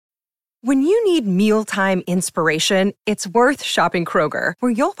When you need mealtime inspiration, it's worth shopping Kroger,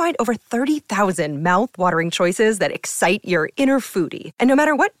 where you'll find over 30,000 mouth-watering choices that excite your inner foodie. And no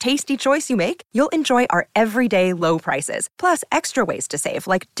matter what tasty choice you make, you'll enjoy our everyday low prices, plus extra ways to save,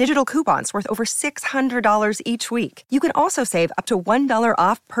 like digital coupons worth over $600 each week. You can also save up to $1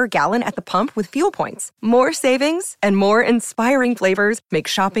 off per gallon at the pump with fuel points. More savings and more inspiring flavors make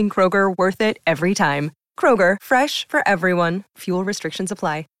shopping Kroger worth it every time. Kroger, fresh for everyone. Fuel restrictions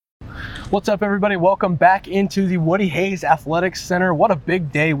apply. What's up, everybody? Welcome back into the Woody Hayes Athletics Center. What a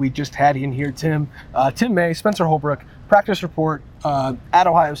big day we just had in here, Tim. Tim May, Spencer Holbrook, practice report at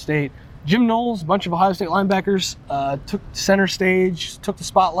Ohio State. Jim Knowles, a bunch of Ohio State linebackers, took center stage, took the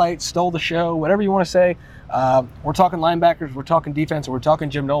spotlight, stole the show, whatever you want to say. We're talking linebackers, we're talking defense, and we're talking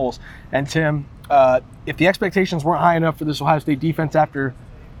Jim Knowles. And Tim, if the expectations weren't high enough for this Ohio State defense after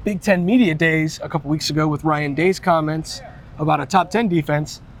Big Ten Media Days a couple weeks ago with Ryan Day's comments about a top 10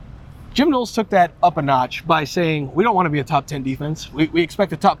 defense, Jim Knowles took that up a notch by saying, we don't want to be a top 10 defense. We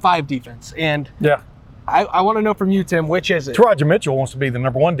expect a top 5 defense. And yeah, I want to know from you, Tim, which is it? Roger Mitchell wants to be the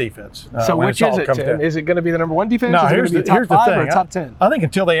number 1 defense. So which is it, Tim? Is it going to be the number 1 defense? No, is here's it going to be a top 5 or a top 10? I think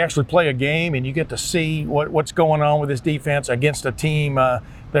until they actually play a game and you get to see what's going on with this defense against a team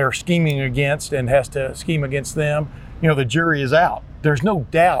they're scheming against and has to scheme against them, the jury is out. There is no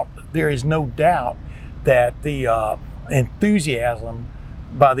doubt that the enthusiasm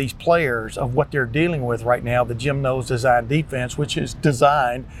by these players of what they're dealing with right now, the Jim Knowles designed defense, which is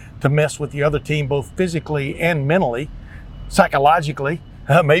designed to mess with the other team both physically and mentally, psychologically,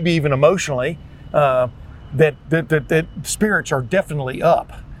 maybe even emotionally, that spirits are definitely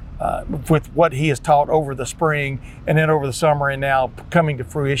up with what he has taught over the spring and then over the summer and now coming to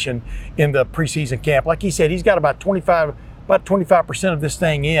fruition in the preseason camp. Like he said, he's got about 25% of this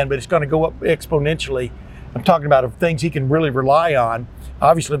thing in, but it's going to go up exponentially. I'm talking about of things he can really rely on.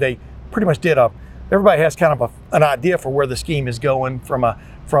 Obviously, they pretty much everybody has kind of an idea for where the scheme is going from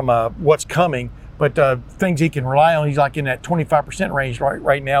what's coming, but things he can rely on, he's like in that 25% range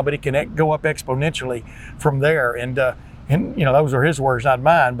right now, but it can go up exponentially from there. And those are his words, not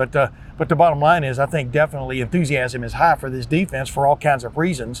mine. But the bottom line is, I think definitely enthusiasm is high for this defense for all kinds of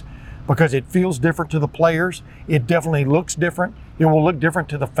reasons, because it feels different to the players. It definitely looks different. It will look different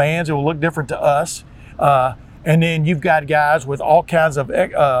to the fans. It will look different to us. And then you've got guys with all kinds of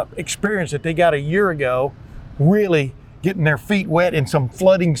experience that they got a year ago, really getting their feet wet in some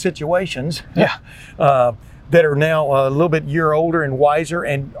flooding situations. Yeah. That are now a little bit year older and wiser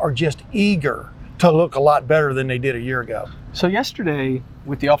and are just eager to look a lot better than they did a year ago. So yesterday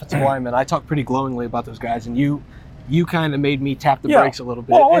with the offensive linemen, I talked pretty glowingly about those guys, and you kind of made me tap the brakes a little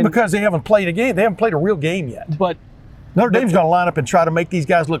bit. Well, only because they haven't played a game. They haven't played a real game yet. But Notre Dame's going to line up and try to make these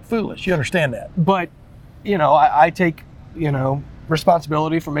guys look foolish. You understand that? But, I take,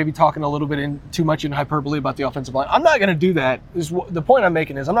 responsibility for maybe talking a little bit too much in hyperbole about the offensive line. I'm not going to do that. The point I'm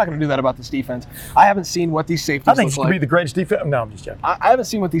making is I'm not going to do that about this defense. I haven't seen what these safeties look like. I think it could be the greatest defense. No, I'm just joking. I haven't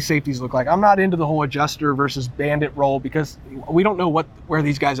seen what these safeties look like. I'm not into the whole adjuster versus bandit role because we don't know where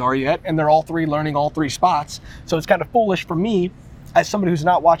these guys are yet, and they're all three learning all 3 spots. So it's kind of foolish for me, as somebody who's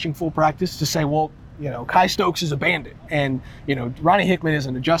not watching full practice, to say, well, Kai Stokes is a bandit and, Ronnie Hickman is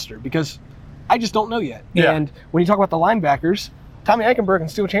an adjuster, because I just don't know yet. Yeah. And when you talk about the linebackers, Tommy Eichenberg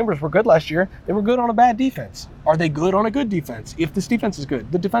and Steele Chambers were good last year. They were good on a bad defense. Are they good on a good defense? If this defense is good,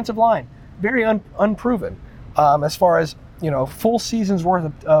 the defensive line, very unproven as far as, full season's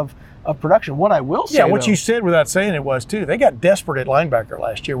worth of production. What I will say, yeah, what you said without saying it was too, they got desperate at linebacker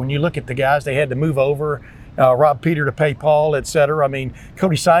last year. When you look at the guys they had to move over, Rob Peter to pay Paul, et cetera. I mean,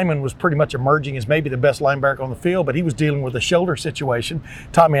 Cody Simon was pretty much emerging as maybe the best linebacker on the field, but he was dealing with a shoulder situation.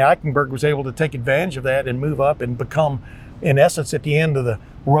 Tommy Eichenberg was able to take advantage of that and move up and become, in essence, at the end of the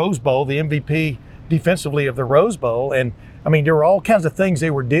Rose Bowl, the MVP defensively of the Rose Bowl. And, I mean, there were all kinds of things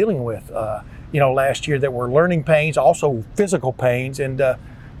they were dealing with, last year that were learning pains, also physical pains. And,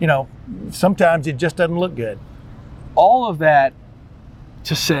 sometimes it just doesn't look good. All of that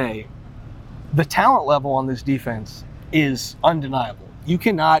to say, the talent level on this defense is undeniable. You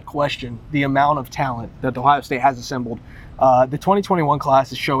cannot question the amount of talent that Ohio State has assembled. The 2021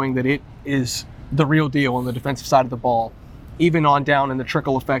 class is showing that it is the real deal on the defensive side of the ball, even on down in the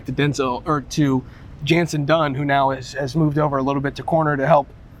trickle effect to Jansen Dunn, who now has moved over a little bit to corner to help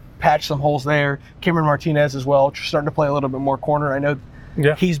patch some holes there. Cameron Martinez as well, starting to play a little bit more corner. I know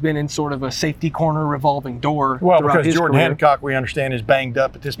he's been in sort of a safety corner revolving door. Well, because Jordan Hancock, we understand, is banged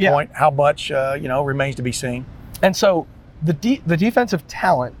up at this point. How much, remains to be seen. And so the defensive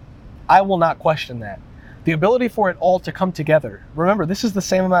talent, I will not question that. The ability for it all to come together. Remember, this is the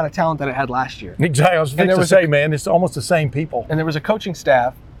same amount of talent that it had last year. Exactly. I was fixing to say, man, it's almost the same people. And there was a coaching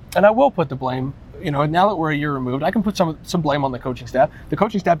staff And I will put the blame, now that we're a year removed, I can put some blame on the coaching staff. The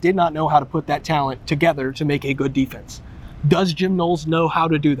coaching staff did not know how to put that talent together to make a good defense. Does Jim Knowles know how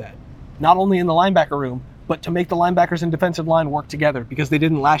to do that? Not only in the linebacker room, but to make the linebackers and defensive line work together, because they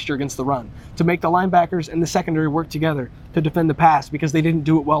didn't last year against the run. To make the linebackers and the secondary work together to defend the pass, because they didn't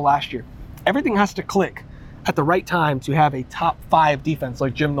do it well last year. Everything has to click at the right time to have a top 5 defense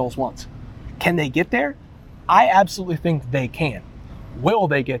like Jim Knowles wants. Can they get there? I absolutely think they can. Will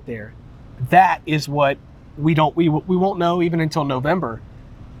they get there? That is what we won't know even until November.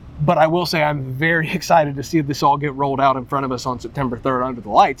 But I will say I'm very excited to see this all get rolled out in front of us on September 3rd under the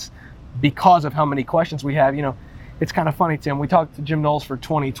lights, because of how many questions we have. It's kind of funny, Tim. We talked to Jim Knowles for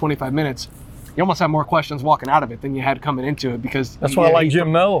 20, 25 minutes. You almost have more questions walking out of it than you had coming into it, because that's why I like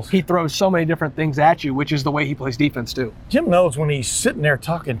Jim Knowles. He throws so many different things at you, which is the way he plays defense too. Jim Knowles, when he's sitting there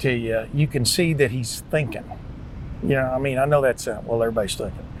talking to you, you can see that he's thinking. I know that's, everybody's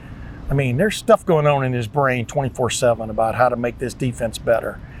thinking. There's stuff going on in his brain 24/7 about how to make this defense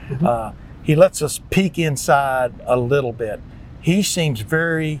better. Mm-hmm. He lets us peek inside a little bit. He seems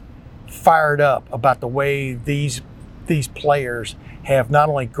very fired up about the way these players have not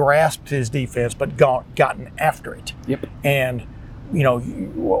only grasped his defense, but gotten after it. Yep. And,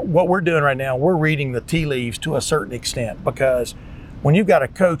 what we're doing right now, we're reading the tea leaves to a certain extent, because when you've got a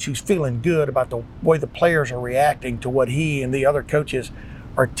coach who's feeling good about the way the players are reacting to what he and the other coaches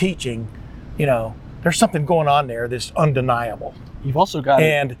are teaching, there's something going on there that's undeniable. You've also got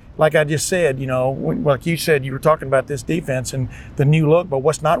And like I just said, like you said, you were talking about this defense and the new look, but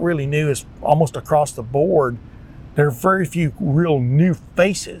what's not really new is almost across the board, there are very few real new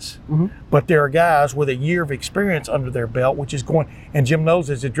faces, mm-hmm. but there are guys with a year of experience under their belt, which is going, and Jim Knowles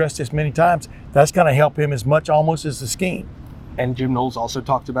has addressed this many times, that's going to help him as much almost as the scheme. And Jim Knowles also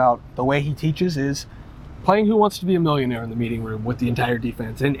talked about the way he teaches is playing Who Wants to Be a Millionaire in the meeting room with the entire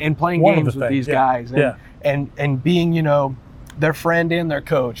defense, and playing games with these guys, and being, their friend and their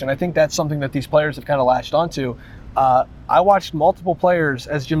coach. And I think that's something that these players have kind of latched onto. I watched multiple players,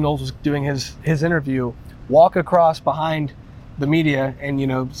 as Jim Knowles was doing his interview, walk across behind the media and,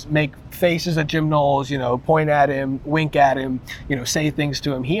 make faces at Jim Knowles, point at him, wink at him, say things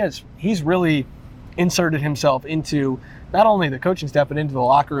to him. He's really inserted himself into not only the coaching staff, but into the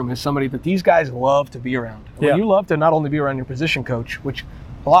locker room as somebody that these guys love to be around. When you love to not only be around your position coach, which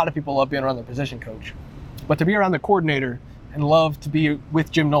a lot of people love being around their position coach, but to be around the coordinator and love to be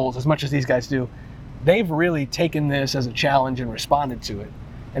with Jim Knowles as much as these guys do, they've really taken this as a challenge and responded to it.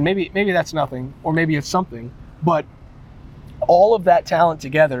 And maybe that's nothing, or maybe it's something, but all of that talent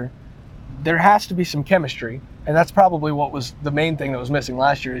together, there has to be some chemistry. And that's probably what was the main thing that was missing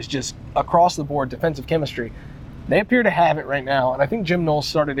last year, is just across the board defensive chemistry. They appear to have it right now. And I think Jim Knowles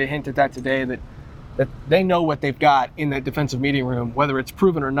started to hint at that today, that they know what they've got in that defensive meeting room. Whether it's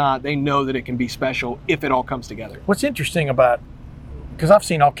proven or not, they know that it can be special if it all comes together. What's interesting about, because I've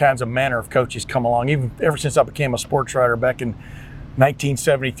seen all kinds of manner of coaches come along, even ever since I became a sports writer back in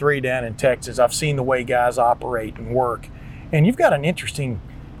 1973 down in Texas, I've seen the way guys operate and work. And you've got an interesting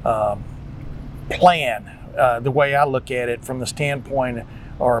plan, the way I look at it from the standpoint,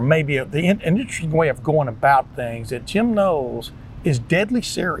 or maybe an interesting way of going about things, that Jim Knowles is deadly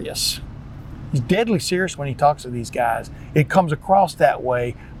serious. He's deadly serious when he talks to these guys. It comes across that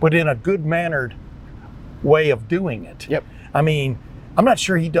way, but in a good-mannered way of doing it. Yep. I'm not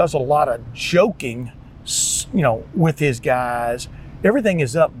sure he does a lot of joking, with his guys. Everything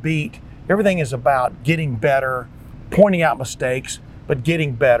is upbeat. Everything is about getting better, pointing out mistakes, but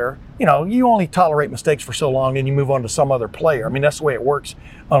getting better. You only tolerate mistakes for so long, and you move on to some other player. That's the way it works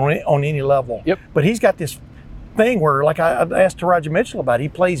on any level. Yep. But he's got this thing where, like I asked Roger Mitchell about, he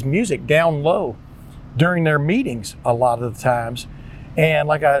plays music down low during their meetings a lot of the times. And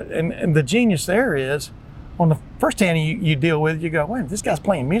and the genius there is, on the first hand you deal with, you go, wait, this guy's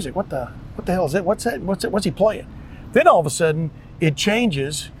playing music. What the hell is it? What's he playing? Then all of a sudden it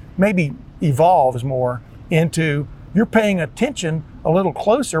changes, maybe evolves more into, you're paying attention a little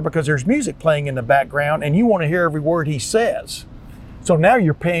closer because there's music playing in the background and you want to hear every word he says. So now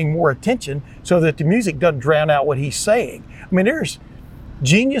you're paying more attention so that the music doesn't drown out what he's saying. There's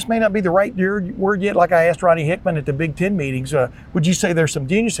genius may not be the right word yet. Like I asked Ronnie Hickman at the Big Ten meetings, would you say there's some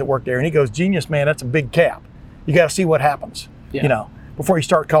genius at work there? And he goes, genius, man, that's a big cap. You got to see what happens, before you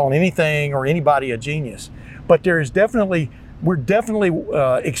start calling anything or anybody a genius. But we're definitely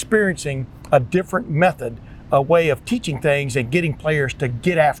experiencing a different method, a way of teaching things and getting players to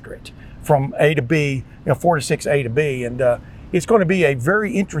get after it from A to B, 4 to 6 A to B. And it's going to be a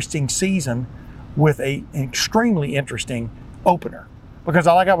very interesting season with an extremely interesting opener. Because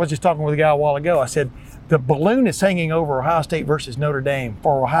like I was just talking with a guy a while ago, I said, the balloon is hanging over Ohio State versus Notre Dame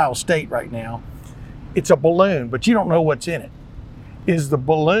for Ohio State right now. It's a balloon, but you don't know what's in it. Is the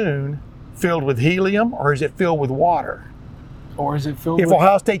balloon filled with helium or is it filled with water? Or is it filled If with...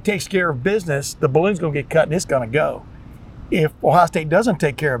 Ohio State takes care of business, the balloon's going to get cut and it's going to go. If Ohio State doesn't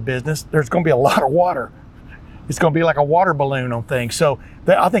take care of business, there's going to be a lot of water. It's going to be like a water balloon on things. So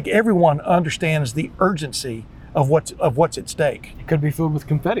I think everyone understands the urgency of what's at stake. It could be filled with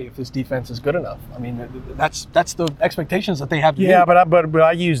confetti if this defense is good enough. I mean, that's the expectations that they have to Yeah, meet. but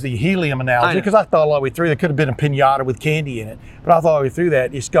I use the helium analogy because I thought all the way through there could have been a pinata with candy in it. But I thought all the way through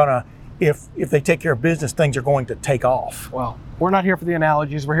that it's gonna, if they take care of business, things are going to take off. Well, we're not here for the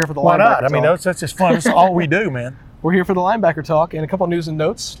analogies. We're here for the Why linebacker not? I mean, talk. that's just fun. That's all we do, man. We're here for the linebacker talk and a couple news and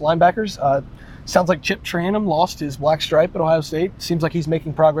notes. Linebackers, sounds like Chip Trayanum lost his black stripe at Ohio State. Seems like he's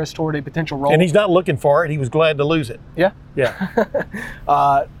making progress toward a potential role. And he's not looking for it. He was glad to lose it. Yeah. Yeah.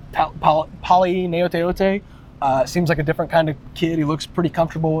 Pali Neoteote seems like a different kind of kid. He looks pretty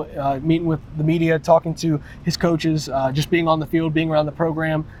comfortable meeting with the media, talking to his coaches, just being on the field, being around the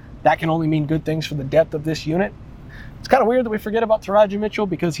program. That can only mean good things for the depth of this unit. It's kind of weird that we forget about Taraji Mitchell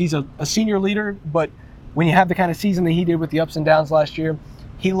because he's a senior leader, but when you have the kind of season that he did with the ups and downs last year,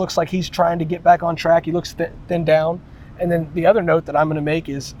 he looks like he's trying to get back on track. He looks thinned down. And then the other note that I'm going to make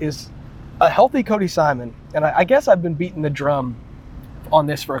is a healthy Cody Simon. And I guess I've been beating the drum on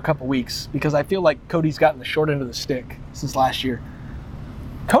this for a couple weeks because I feel like Cody's gotten the short end of the stick since last year.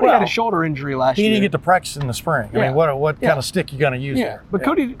 Cody had a shoulder injury last year. He didn't get to practice in the spring. I mean, what kind of stick you going to use there? But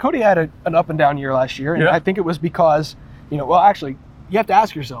Cody had an up and down year last year. And I think it was because, actually, you have to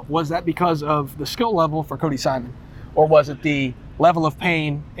ask yourself, was that because of the skill level for Cody Simon? Or was it the level of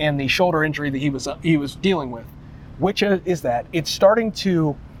pain and the shoulder injury that he was dealing with? Which is that? It's starting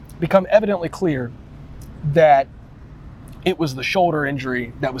to become evidently clear that it was the shoulder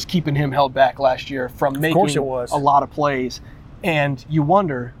injury that was keeping him held back last year from making a lot of plays. And you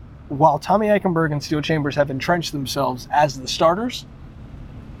wonder, while Tommy Eichenberg and Steel Chambers have entrenched themselves as the starters,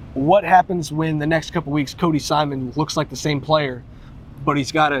 what happens when the next couple weeks Cody Simon looks like the same player, but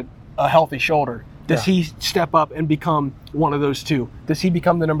he's got a healthy shoulder? Does he step up and become one of those two? Does he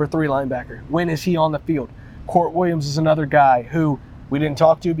become the number 3 linebacker? When is he on the field? Court Williams is another guy who we didn't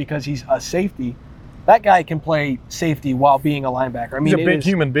talk to because he's a safety. That guy can play safety while being a linebacker. I mean, he's a big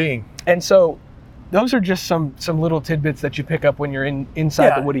human being. And so those are just some little tidbits that you pick up when you're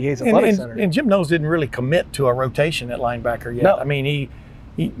inside the Woody Hayes Athletic Center. And Jim Knowles didn't really commit to a rotation at linebacker yet. No. I mean,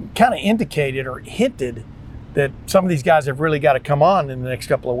 he kind of indicated or hinted that some of these guys have really got to come on in the next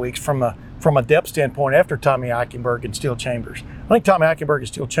couple of weeks from a depth standpoint after Tommy Eichenberg and Steel Chambers. I think Tommy Eichenberg and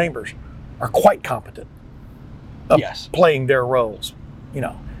Steel Chambers are quite competent of playing their roles,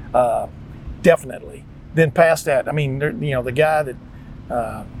 definitely. Then past that, I mean, the guy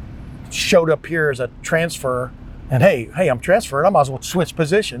that showed up here as a transfer and, hey, I'm transferred, I might as well switch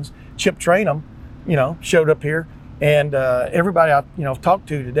positions. Chip Trayanum, showed up here. And everybody I've talked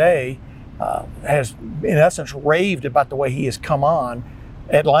to today has, in essence, raved about the way he has come on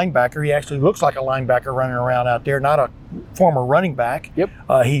at linebacker. He actually looks like a linebacker running around out there, not a former running back. Yep.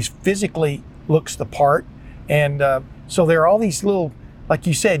 He's physically looks the part. And so there are all these little, like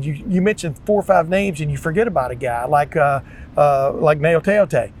you said, you mentioned 4 or 5 names and you forget about a guy like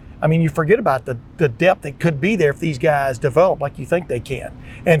Neoteote. I mean, you forget about the depth that could be there if these guys develop like you think they can.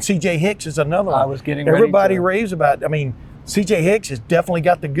 And C.J. Hicks is another one. I was getting Everybody raves about. I mean, C.J. Hicks has definitely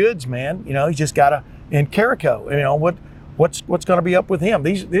got the goods, man. He's just got to. And Carrico, what's going to be up with him?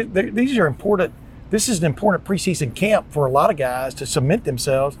 These are important. This is an important preseason camp for a lot of guys to cement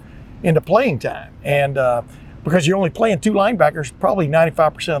themselves into playing time. And because you're only playing 2 linebackers probably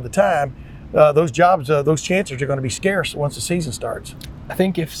 95% of the time, those chances are going to be scarce once the season starts. I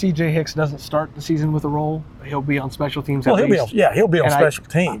think if C.J. Hicks doesn't start the season with a role, he'll be on special teams Well, at least. he'll be on special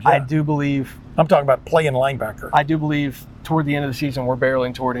teams. Yeah. I do believe. I'm talking about playing linebacker. I do believe toward the end of the season, we're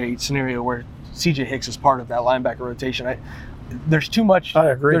barreling toward a scenario where C.J. Hicks is part of that linebacker rotation. There's too much. I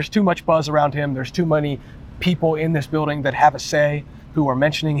agree. There's too much buzz around him. There's too many people in this building that have a say, who are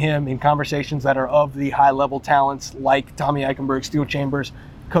mentioning him in conversations that are of the high-level talents like Tommy Eichenberg, Steel Chambers,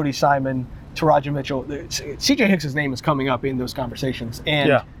 Cody Simon, Taraji Mitchell. C.J. Hicks' name is coming up in those conversations,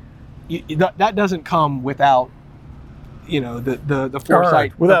 and that doesn't come without the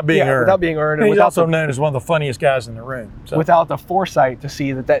foresight, without being earned. Without being earned. And he's also known as one of the funniest guys in the room. So. Without the foresight to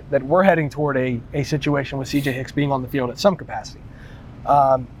see that we're heading toward a situation with C.J. Hicks being on the field at some capacity.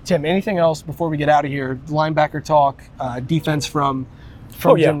 Tim, anything else before we get out of here? Linebacker talk, defense from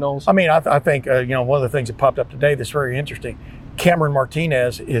Jim Knowles. I mean, I think one of the things that popped up today that's very interesting. Cameron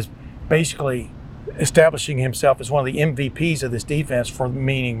Martinez is basically establishing himself as one of the MVPs of this defense, for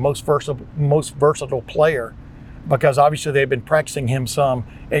meaning most versatile player, because obviously they've been practicing him some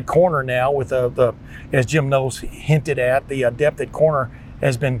at corner now with the as Jim Knowles hinted at, the depth at corner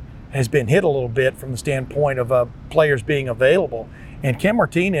has been hit a little bit from the standpoint of players being available. And Cam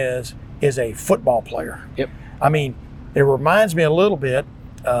Martinez is a football player. Yep. I mean, it reminds me a little bit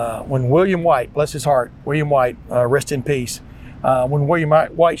when William White, bless his heart, William White, rest in peace. When William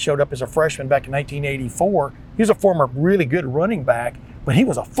White showed up as a freshman back in 1984, he was a former really good running back, but he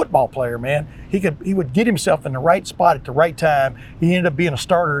was a football player, man. He would get himself in the right spot at the right time. He ended up being a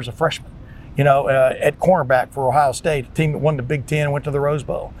starter as a freshman, at cornerback for Ohio State, a team that won the Big Ten and went to the Rose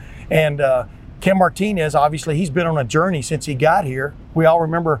Bowl. And Cam Martinez, obviously, he's been on a journey since he got here. We all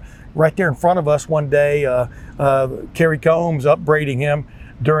remember right there in front of us one day, Kerry Combs upbraiding him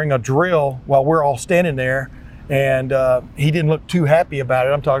during a drill while we're all standing there. And he didn't look too happy about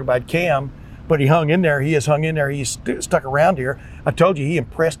it. I'm talking about Cam, but he hung in there. He has hung in there. He's stuck around here. I told you he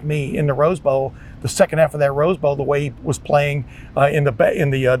impressed me in the Rose Bowl, the second half of that Rose Bowl, the way he was playing in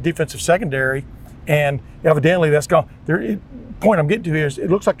the defensive secondary. And evidently that's gone. The point I'm getting to here is it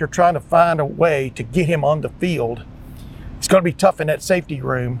looks like they're trying to find a way to get him on the field. It's going to be tough in that safety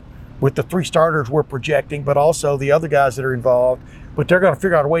room with the 3 starters we're projecting, but also the other guys that are involved. But they're going to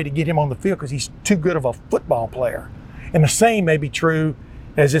figure out a way to get him on the field because he's too good of a football player. And the same may be true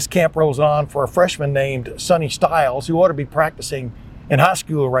as this camp rolls on for a freshman named Sonny Styles, who ought to be practicing in high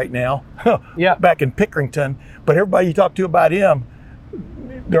school right now, back in Pickerington. But everybody you talk to about him,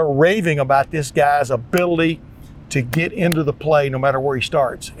 they're raving about this guy's ability to get into the play no matter where he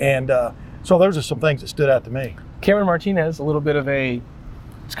starts. And so those are some things that stood out to me. Cameron Martinez, a little bit of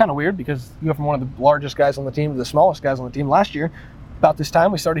it's kind of weird because you go from one of the largest guys on the team to the smallest guys on the team last year. About this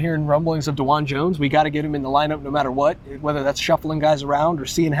time, we started hearing rumblings of DeJuan Jones. We got to get him in the lineup no matter what, whether that's shuffling guys around or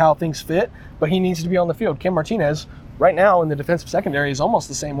seeing how things fit, but he needs to be on the field. Cam Martinez, right now in the defensive secondary, is almost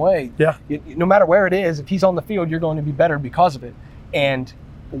the same way. Yeah. No matter where it is, if he's on the field, you're going to be better because of it. And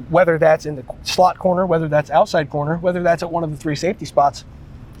whether that's in the slot corner, whether that's outside corner, whether that's at one of the 3 safety spots,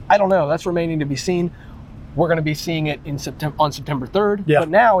 I don't know. That's remaining to be seen. We're going to be seeing it on September 3rd, but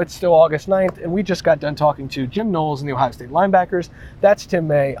now it's still August 9th, and we just got done talking to Jim Knowles and the Ohio State linebackers. That's Tim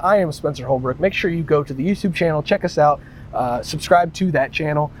May. I am Spencer Holbrook. Make sure you go to the YouTube channel, check us out, subscribe to that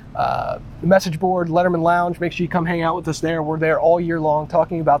channel. The message board, Letterman Lounge, make sure you come hang out with us there. We're there all year long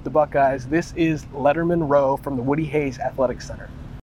talking about the Buckeyes. This is Letterman Row from the Woody Hayes Athletic Center.